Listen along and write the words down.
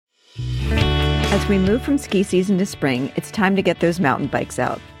As we move from ski season to spring, it's time to get those mountain bikes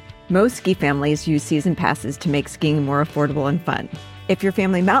out. Most ski families use season passes to make skiing more affordable and fun. If your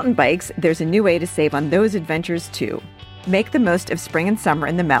family mountain bikes, there's a new way to save on those adventures too. Make the most of spring and summer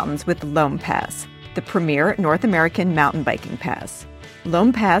in the mountains with Loam Pass, the premier North American mountain biking pass.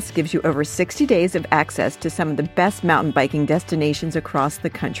 Loam Pass gives you over 60 days of access to some of the best mountain biking destinations across the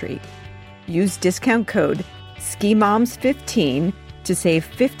country. Use discount code SKIMOMS15 to save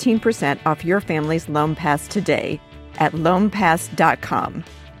 15% off your family's Loam Pass today at loampass.com.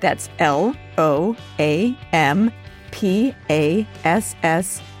 That's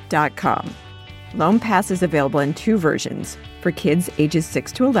LOAMPASS.com. Loam Pass is available in two versions, for kids ages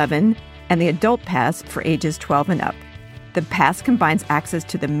 6 to 11 and the Adult Pass for ages 12 and up. The pass combines access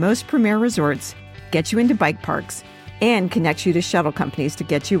to the most premier resorts, gets you into bike parks, and connects you to shuttle companies to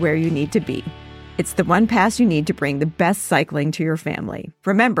get you where you need to be. It's the one pass you need to bring the best cycling to your family.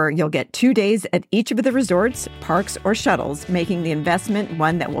 Remember, you'll get 2 days at each of the resorts, parks, or shuttles, making the investment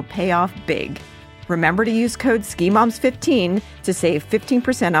one that will pay off big. Remember to use code SKIMOMS15 to save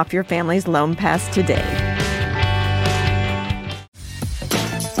 15% off your family's Loam Pass today.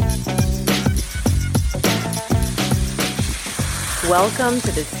 Welcome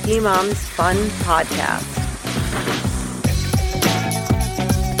to the Ski Moms Fun Podcast.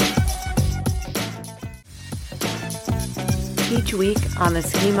 Each week on the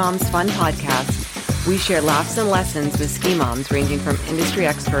Ski Moms Fun Podcast, we share laughs and lessons with ski moms ranging from industry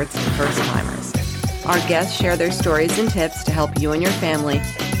experts to first-timers. Our guests share their stories and tips to help you and your family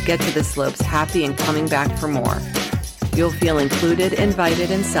get to the slopes happy and coming back for more. You'll feel included,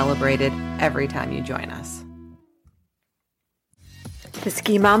 invited, and celebrated every time you join us. The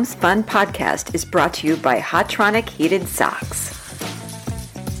Ski Moms Fun Podcast is brought to you by Hotronic Heated Socks.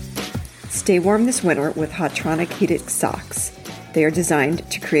 Stay warm this winter with Hotronic Heated Socks. They are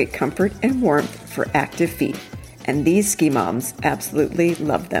designed to create comfort and warmth for active feet, and these ski moms absolutely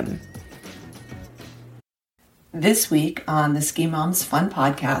love them. This week on the Ski Moms Fun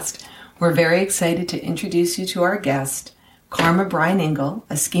Podcast, we're very excited to introduce you to our guest, Karma Bryan-Ingle,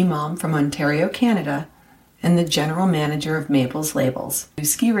 a ski mom from Ontario, Canada, and the general manager of Maples Labels, who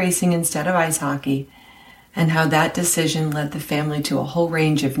ski racing instead of ice hockey, and how that decision led the family to a whole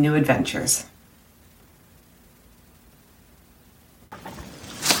range of new adventures.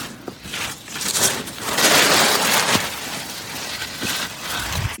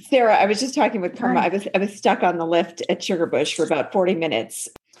 Sarah, I was just talking with Karma. I was stuck on the lift at Sugarbush for about 40 minutes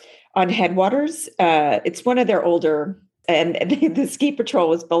on Headwaters. It's one of their older, and the ski patrol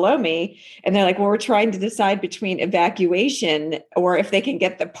was below me. And they're like, well, we're trying to decide between evacuation or if they can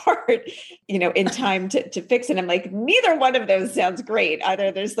get the part, in time to fix it. I'm like, neither one of those sounds great.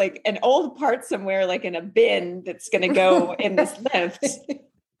 Either there's like an old part somewhere, like in a bin that's going to go in this lift,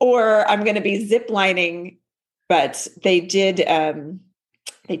 or I'm going to be zip lining. But they did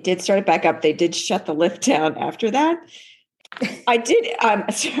start it back up. They did shut the lift down after that. I did.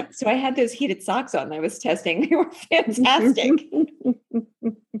 So I had those heated socks on. I was testing. They were fantastic.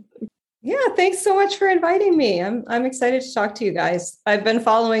 Yeah. Thanks so much for inviting me. I'm excited to talk to you guys. I've been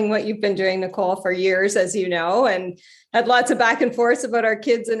following what you've been doing, Nicole, for years, as you know, and had lots of back and forth about our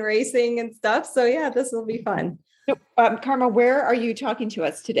kids and racing and stuff. So yeah, this will be fun. So, Karma, where are you talking to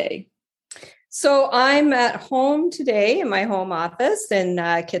us today? So I'm at home today in my home office in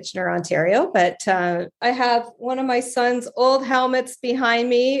Kitchener, Ontario, but I have one of my son's old helmets behind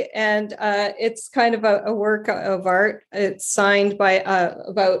me, and it's kind of a work of art. It's signed by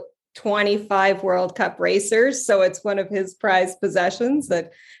about 25 World Cup racers. So it's one of his prized possessions.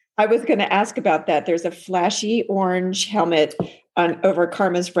 That I was going to ask about that. There's a flashy orange helmet over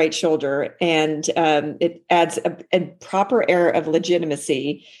Karma's right shoulder, and it adds a proper air of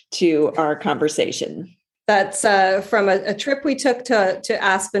legitimacy to our conversation. That's from a trip we took to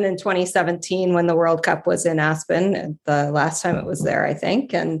Aspen in 2017 when the World Cup was in Aspen. The last time it was there, I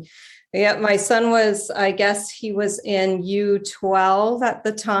think. And yeah, my son was, I guess he was in U12 at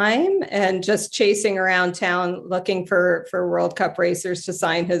the time and just chasing around town looking for World Cup racers to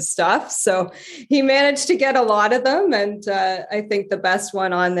sign his stuff. So he managed to get a lot of them. And I think the best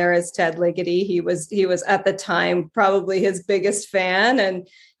one on there is Ted Ligety. He was at the time probably his biggest fan.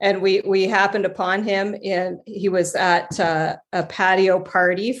 And we happened upon him, and he was at a patio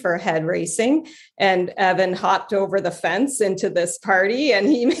party for head racing, and Evan hopped over the fence into this party, and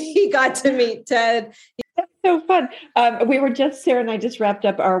he got to meet Ted. That's so fun. Sarah and I just wrapped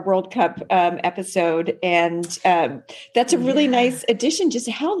up our World Cup episode, and that's a really nice addition. Just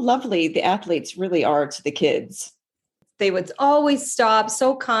how lovely the athletes really are to the kids. They would always stop,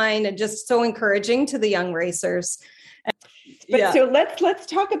 so kind and just so encouraging to the young racers. But so let's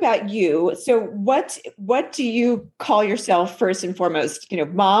talk about you. So what do you call yourself first and foremost?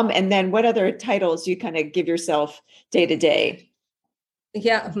 Mom, and then what other titles do you kind of give yourself day to day?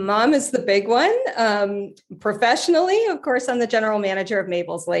 Yeah, mom is the big one. Professionally, of course, I'm the general manager of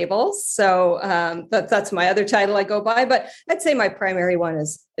Mabel's Labels. So that's my other title I go by. But I'd say my primary one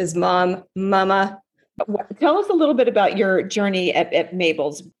is mom, mama. Tell us a little bit about your journey at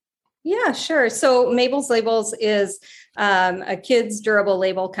Mabel's. Yeah, sure. So Mabel's Labels is a kids durable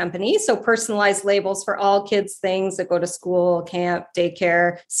label company. So personalized labels for all kids' things that go to school, camp,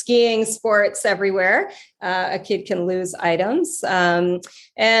 daycare, skiing, sports, everywhere. A kid can lose items.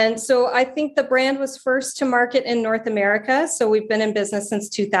 And so I think the brand was first to market in North America. So we've been in business since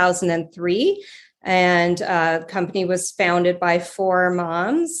 2003. And the company was founded by 4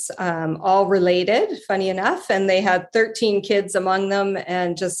 moms, all related, funny enough. And they had 13 kids among them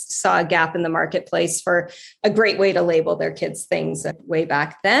and just saw a gap in the marketplace for a great way to label their kids' things way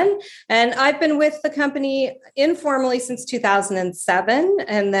back then. And I've been with the company informally since 2007,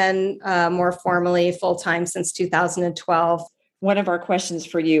 and then more formally full-time since 2012. One of our questions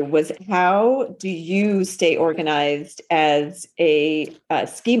for you was, how do you stay organized as a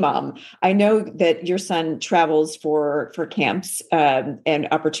ski mom? I know that your son travels for camps and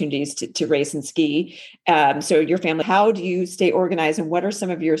opportunities to race and ski. So your family, how do you stay organized, and what are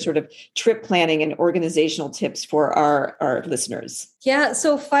some of your sort of trip planning and organizational tips for our listeners? Yeah.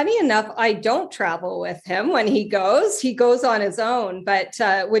 So funny enough, I don't travel with him when he goes. He goes on his own, but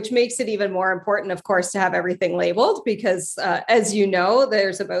which makes it even more important, of course, to have everything labeled because, as you know,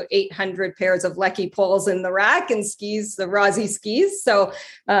 there's about 800 pairs of Lecky poles in the rack and skis, the Rossi skis. So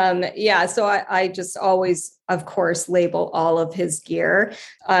so I just always, of course, label all of his gear.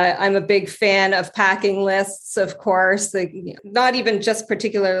 I'm a big fan of packing lists, of course, not even just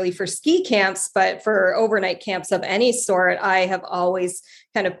particularly for ski camps, but for overnight camps of any sort. I have always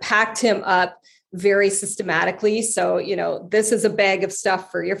kind of packed him up very systematically. So, this is a bag of stuff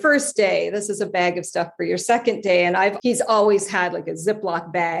for your first day. This is a bag of stuff for your second day. And he's always had like a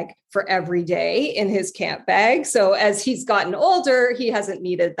Ziploc bag for every day in his camp bag. So as he's gotten older, he hasn't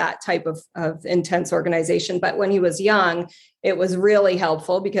needed that type of intense organization. But when he was young, it was really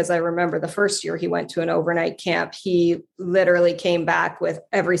helpful because I remember the first year he went to an overnight camp, he literally came back with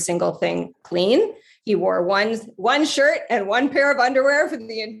every single thing clean. He wore one shirt and one pair of underwear for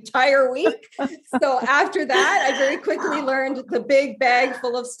the entire week. So after that, I very quickly learned the big bag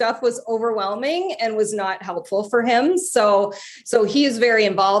full of stuff was overwhelming and was not helpful for him. So he is very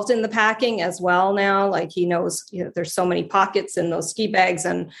involved in the packing as well now. Like he knows, there's so many pockets in those ski bags.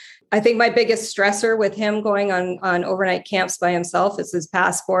 And I think my biggest stressor with him going on overnight camps by himself is his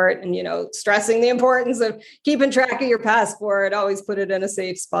passport and, stressing the importance of keeping track of your passport, always put it in a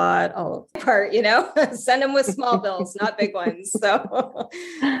safe spot, all part, send him with small bills, not big ones. So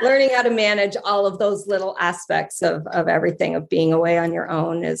learning how to manage all of those little aspects of everything, of being away on your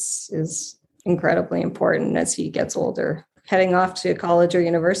own is incredibly important as he gets older, heading off to college or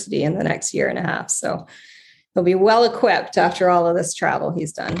university in the next year and a half. So he'll be well equipped after all of this travel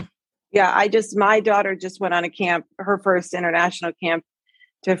he's done. Yeah, my daughter just went on a camp, her first international camp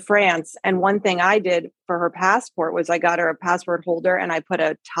to France. And one thing I did for her passport was I got her a passport holder and I put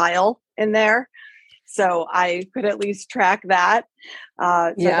a tile in there. So I could at least track that.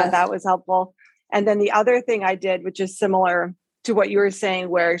 That was helpful. And then the other thing I did, which is similar to what you were saying,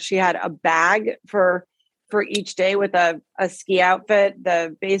 where she had a bag for each day with a ski outfit,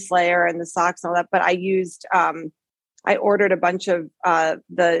 the base layer and the socks and all that. But I ordered a bunch of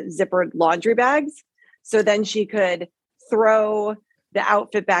the zippered laundry bags. So then she could throw the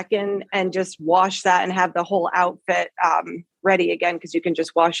outfit back in and just wash that and have the whole outfit ready again, because you can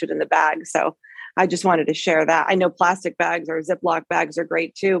just wash it in the bag. So I just wanted to share that. I know plastic bags or Ziploc bags are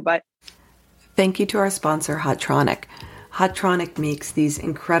great too, but. Thank you to our sponsor, Hotronic. Hotronic makes these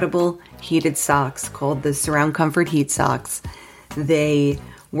incredible heated socks called the Surround Comfort Heat Socks. They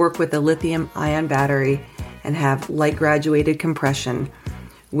work with a lithium-ion battery and have light graduated compression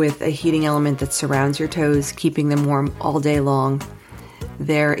with a heating element that surrounds your toes, keeping them warm all day long.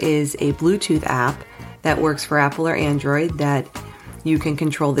 There is a Bluetooth app that works for Apple or Android that you can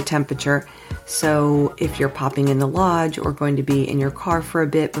control the temperature. So if you're popping in the lodge or going to be in your car for a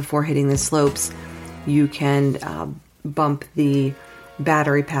bit before hitting the slopes, you can bump the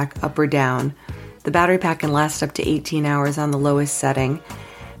battery pack up or down. The battery pack can last up to 18 hours on the lowest setting.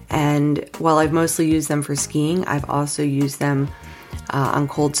 And while I've mostly used them for skiing, I've also used them on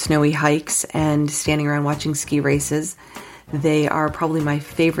cold, snowy hikes and standing around watching ski races. They are probably my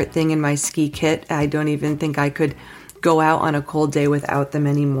favorite thing in my ski kit. I don't even think I could go out on a cold day without them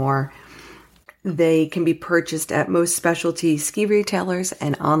anymore. They can be purchased at most specialty ski retailers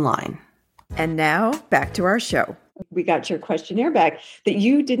and online. And now back to our show. We got your questionnaire back that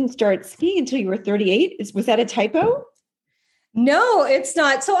you didn't start skiing until you were 38. Was that a typo? No, it's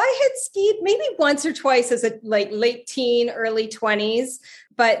not. So I had skied maybe once or twice as a late teen, early 20s.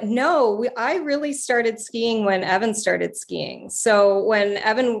 But no, I really started skiing when Evan started skiing. So when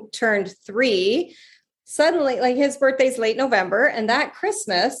Evan turned 3, suddenly, his birthday's late November, and that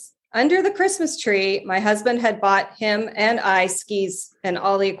Christmas, under the Christmas tree, my husband had bought him and I skis and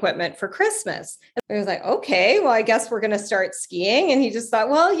all the equipment for Christmas. And I was like, okay, well, I guess we're going to start skiing. And he just thought,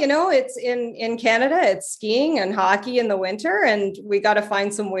 well, it's in Canada, it's skiing and hockey in the winter. And we got to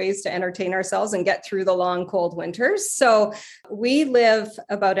find some ways to entertain ourselves and get through the long, cold winters. So we live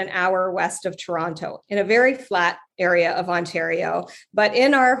about an hour west of Toronto in a very flat area of Ontario. But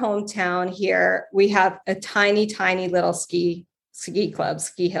in our hometown here, we have a tiny, tiny little ski club,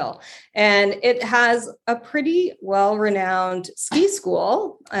 ski hill. And it has a pretty well-renowned ski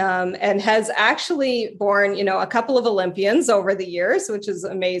school and has actually borne, a couple of Olympians over the years, which is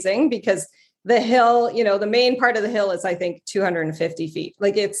amazing because the hill, the main part of the hill is, I think, 250 feet.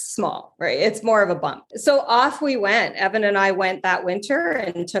 It's small, right? It's more of a bump. So off we went. Evan and I went that winter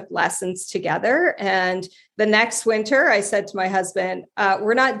and took lessons together. And the next winter, I said to my husband,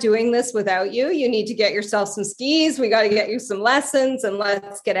 we're not doing this without you. You need to get yourself some skis. We got to get you some lessons and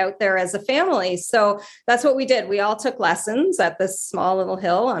let's get out there as a family. So that's what we did. We all took lessons at this small little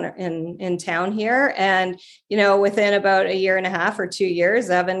hill in town here. And, within about a year and a half or 2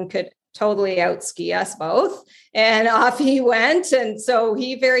 years, Evan could totally out ski us both. And off he went. And so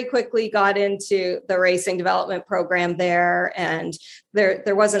he very quickly got into the racing development program there. And there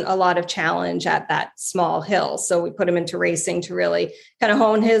wasn't a lot of challenge at that small hill. So we put him into racing to really kind of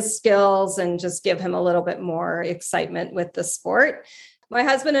hone his skills and just give him a little bit more excitement with the sport. My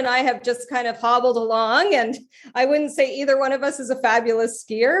husband and I have just kind of hobbled along, and I wouldn't say either one of us is a fabulous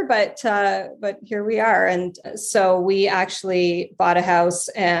skier, but here we are. And so we actually bought a house,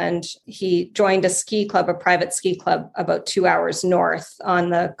 and he joined a private ski club about 2 hours north on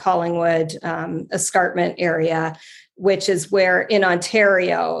the Collingwood escarpment area, which is where in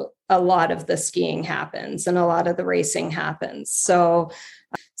Ontario, a lot of the skiing happens and a lot of the racing happens.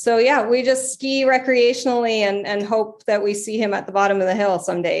 So yeah, we just ski recreationally and hope that we see him at the bottom of the hill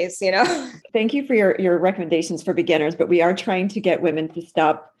some days, Thank you for your recommendations for beginners, but we are trying to get women to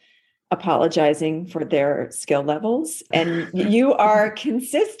stop apologizing for their skill levels. And you are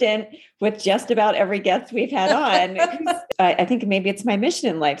consistent with just about every guest we've had on. I think maybe it's my mission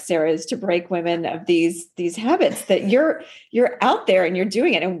in life, Sarah, is to break women of these habits that you're out there and you're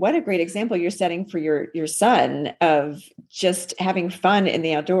doing it. And what a great example you're setting for your son of just having fun in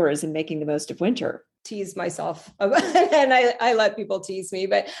the outdoors and making the most of winter. Tease myself and I let people tease me,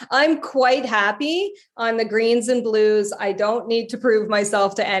 but I'm quite happy on the greens and blues. I don't need to prove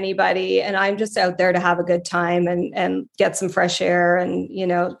myself to anybody. And I'm just out there to have a good time and get some fresh air and,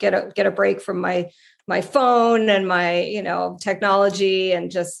 get a break from my phone and my, technology and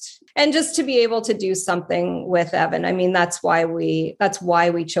just to be able to do something with Evan. I mean, that's why we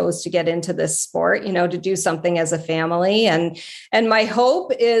chose to get into this sport, to do something as a family. And my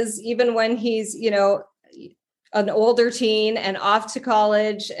hope is even when he's, an older teen and off to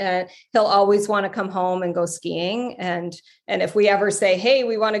college, he'll always want to come home and go skiing. And if we ever say, hey,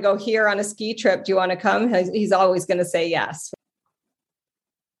 we want to go here on a ski trip, do you want to come? He's always going to say yes.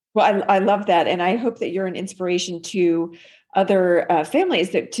 Well, I love that. And I hope that you're an inspiration to other families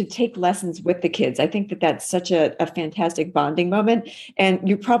to take lessons with the kids. I think that that's such a fantastic bonding moment. And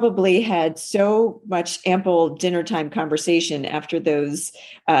you probably had so much ample dinner time conversation after those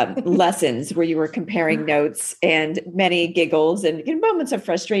lessons where you were comparing notes and many giggles and moments of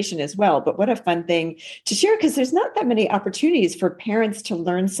frustration as well. But what a fun thing to share, because there's not that many opportunities for parents to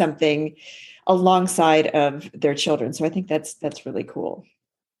learn something alongside of their children. So I think that's really cool.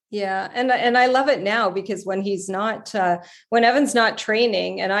 Yeah. And I love it now because when when Evan's not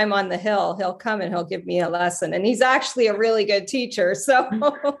training and I'm on the hill, he'll come and he'll give me a lesson, and he's actually a really good teacher.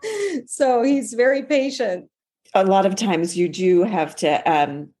 So he's very patient. A lot of times you do have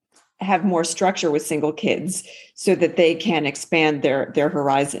to have more structure with single kids so that they can expand their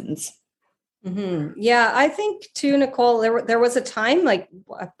horizons. Mm-hmm. Yeah, I think too, Nicole, there was a time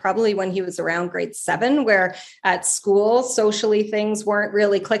probably when he was around grade 7 where at school, socially things weren't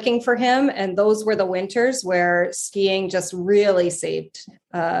really clicking for him. And those were the winters where skiing just really saved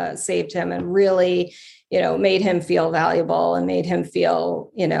him and really, made him feel valuable and made him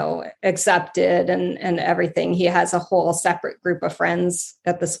feel, accepted and everything. He has a whole separate group of friends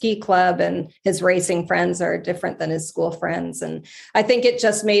at the ski club, and his racing friends are different than his school friends. And I think it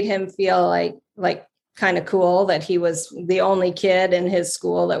just made him feel like kind of cool that he was the only kid in his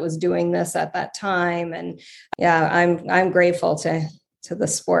school that was doing this at that time. And yeah, I'm grateful to the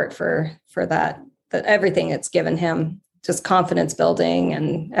sport for that everything it's given him, just confidence building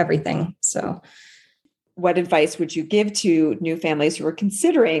and everything. So what advice would you give to new families who are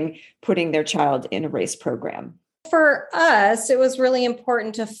considering putting their child in a race program? For us, it was really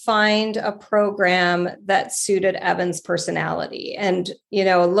important to find a program that suited Evan's personality. And,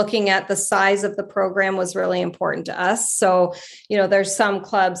 looking at the size of the program was really important to us. So, there's some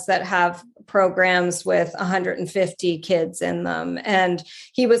clubs that have programs with 150 kids in them. And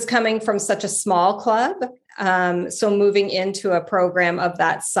he was coming from such a small club. So moving into a program of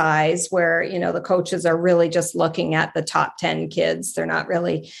that size where, the coaches are really just looking at the top 10 kids, they're not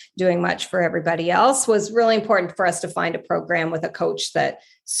really doing much for everybody else, was really important for us to find a program with a coach that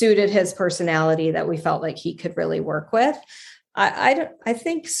suited his personality that we felt like he could really work with. I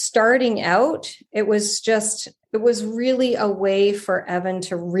think starting out, it was really a way for Evan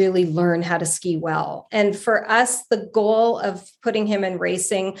to really learn how to ski well. And for us, the goal of putting him in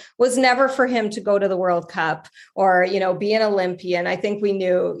racing was never for him to go to the World Cup or, be an Olympian. I think we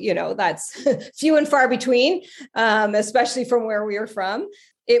knew, that's few and far between, especially from where we were from.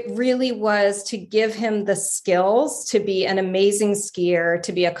 It really was to give him the skills to be an amazing skier,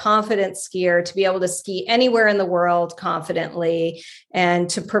 to be a confident skier, to be able to ski anywhere in the world confidently, and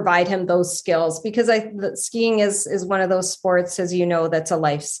to provide him those skills. Because skiing is one of those sports, as you know, that's a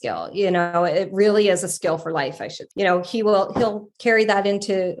life skill. It really is a skill for life. He'll carry that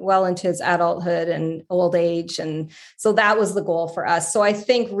into his adulthood and old age. And so that was the goal for us. So I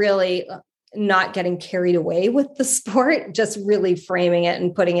think really not getting carried away with the sport, just really framing it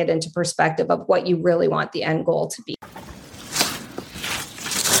and putting it into perspective of what you really want the end goal to be.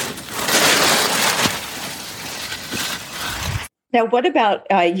 Now, what about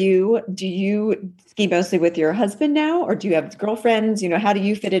you? Do you ski mostly with your husband now, or do you have girlfriends? How do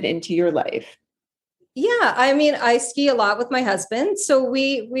you fit it into your life? Yeah, I ski a lot with my husband. So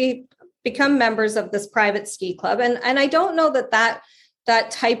we become members of this private ski club. And I don't know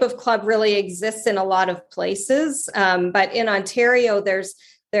that type of club really exists in a lot of places. But in Ontario, there's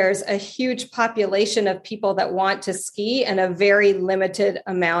a huge population of people that want to ski and a very limited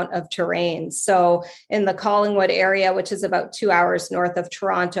amount of terrain. So in the Collingwood area, which is about 2 hours north of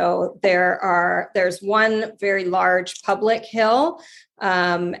Toronto, there's one very large public hill.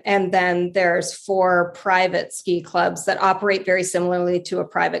 And then there's 4 private ski clubs that operate very similarly to a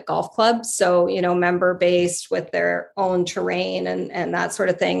private golf club. So, member based with their own terrain and that sort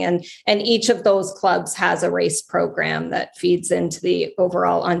of thing. And each of those clubs has a race program that feeds into the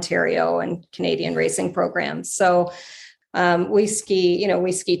overall Ontario and Canadian racing programs. So we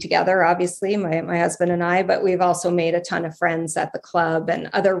ski together, obviously, my husband and I, but we've also made a ton of friends at the club and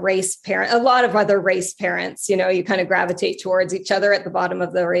a lot of other race parents, you kind of gravitate towards each other at the bottom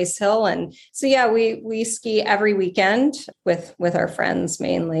of the race hill. And so, yeah, we ski every weekend with our friends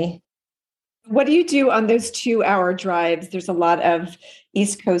mainly. What do you do on those 2-hour drives? There's a lot of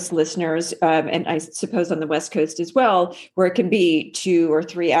East Coast listeners, and I suppose on the West Coast as well, where it can be 2 or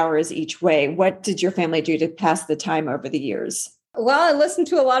 3 hours each way. What did your family do to pass the time over the years? Well, I listened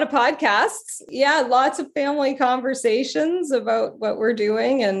to a lot of podcasts. Yeah, lots of family conversations about what we're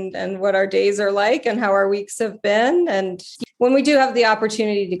doing and what our days are like and how our weeks have been. And when we do have the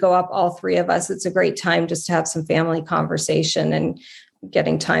opportunity to go up, all 3 of us, it's a great time just to have some family conversation and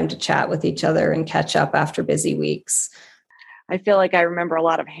getting time to chat with each other and catch up after busy weeks. I feel like I remember a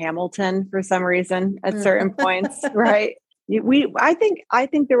lot of Hamilton for some reason at certain points, right? I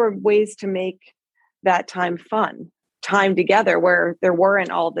think there were ways to make that time fun, time together where there weren't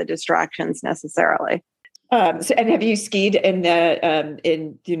all the distractions necessarily. And have you skied in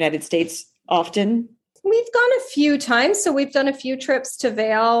the United States often? We've gone a few times. So we've done a few trips to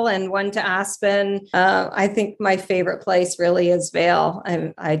Vail and one to Aspen. I think my favorite place really is Vail.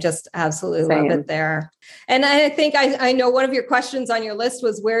 I just absolutely love it there. And I think I know one of your questions on your list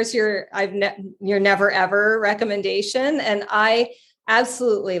was, where's your never ever recommendation? And I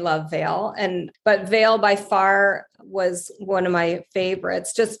absolutely love Vail. But Vail by far was one of my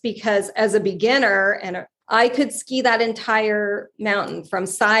favorites, just because as a beginner I could ski that entire mountain from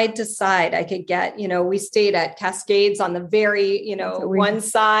side to side. I could get, we stayed at Cascades on the very, one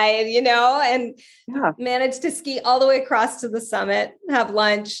side, and managed to ski all the way across to the summit, have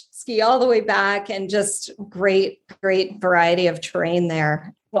lunch, ski all the way back, and just great variety of terrain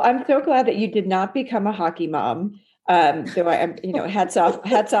there. Well, I'm so glad that you did not become a hockey mom. So hats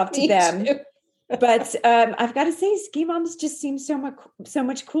off to them. But I've got to say, ski moms just seem so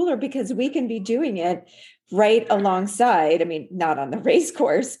much cooler because we can be doing it right alongside. I mean, not on the race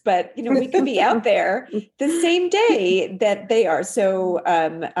course, but we can be out there the same day that they are. So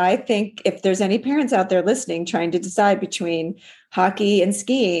I think if there's any parents out there listening, trying to decide between hockey and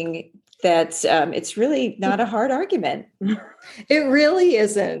skiing, that it's really not a hard argument. It really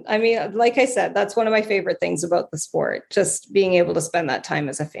isn't. I mean, like I said, that's one of my favorite things about the sport, just being able to spend that time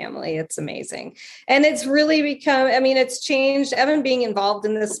as a family. It's amazing. And it's really become, it's changed. Evan being involved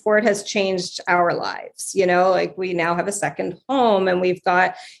in this sport has changed our lives. Like we now have a second home, and we've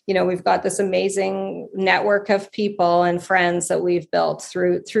got this amazing network of people and friends that we've built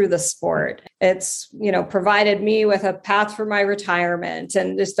through the sport. It's, provided me with a path for my retirement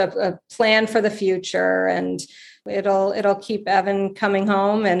and just a plan for the future. And it'll keep Evan coming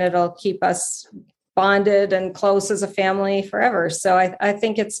home, and it'll keep us bonded and close as a family forever. So I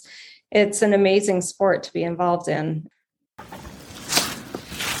think it's an amazing sport to be involved in.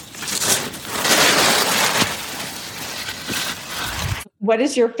 What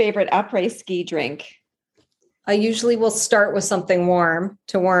is your favorite après ski drink? I usually will start with something warm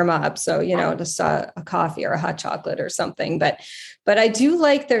to warm up. So, just a coffee or a hot chocolate or something. But I do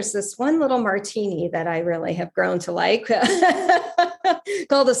like, there's this one little martini that I really have grown to like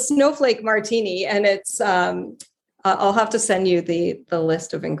called a snowflake martini. And it's, I'll have to send you the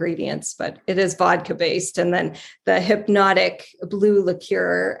list of ingredients, but it is vodka based. And then the hypnotic blue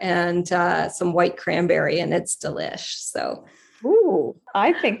liqueur and some white cranberry, and it's delish. So ooh,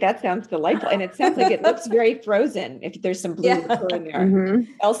 I think that sounds delightful. And it sounds like it looks very frozen if there's some blue liqueur in there.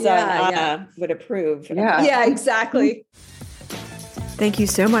 Mm-hmm. Elsa and Anna would approve. Yeah, exactly. Thank you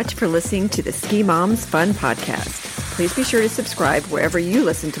so much for listening to the Ski Moms Fun Podcast. Please be sure to subscribe wherever you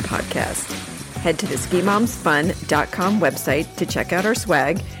listen to podcasts. Head to the skimomsfun.com website to check out our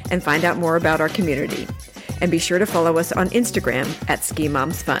swag and find out more about our community. And be sure to follow us on Instagram at Ski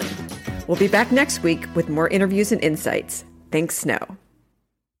Moms Fun. We'll be back next week with more interviews and insights. Thanks, Snow.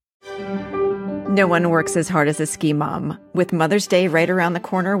 No one works as hard as a ski mom. With Mother's Day right around the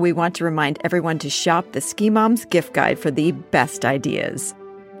corner, we want to remind everyone to shop the Ski Moms gift guide for the best ideas.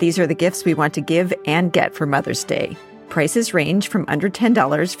 These are the gifts we want to give and get for Mother's Day. Prices range from under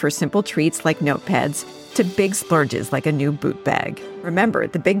 $10 for simple treats like notepads to big splurges like a new boot bag. Remember,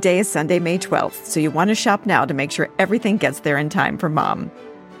 the big day is Sunday, May 12th, so you want to shop now to make sure everything gets there in time for Mom.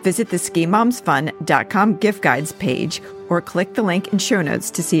 Visit the skimomsfun.com gift guides page or click the link in show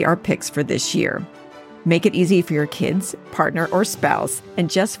notes to see our picks for this year. Make it easy for your kids, partner, or spouse and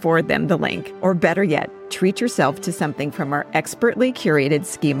just forward them the link. Or better yet, treat yourself to something from our expertly curated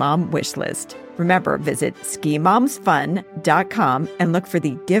Ski Mom wish list. Remember, visit skimomsfun.com and look for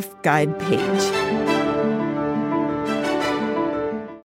the gift guide page.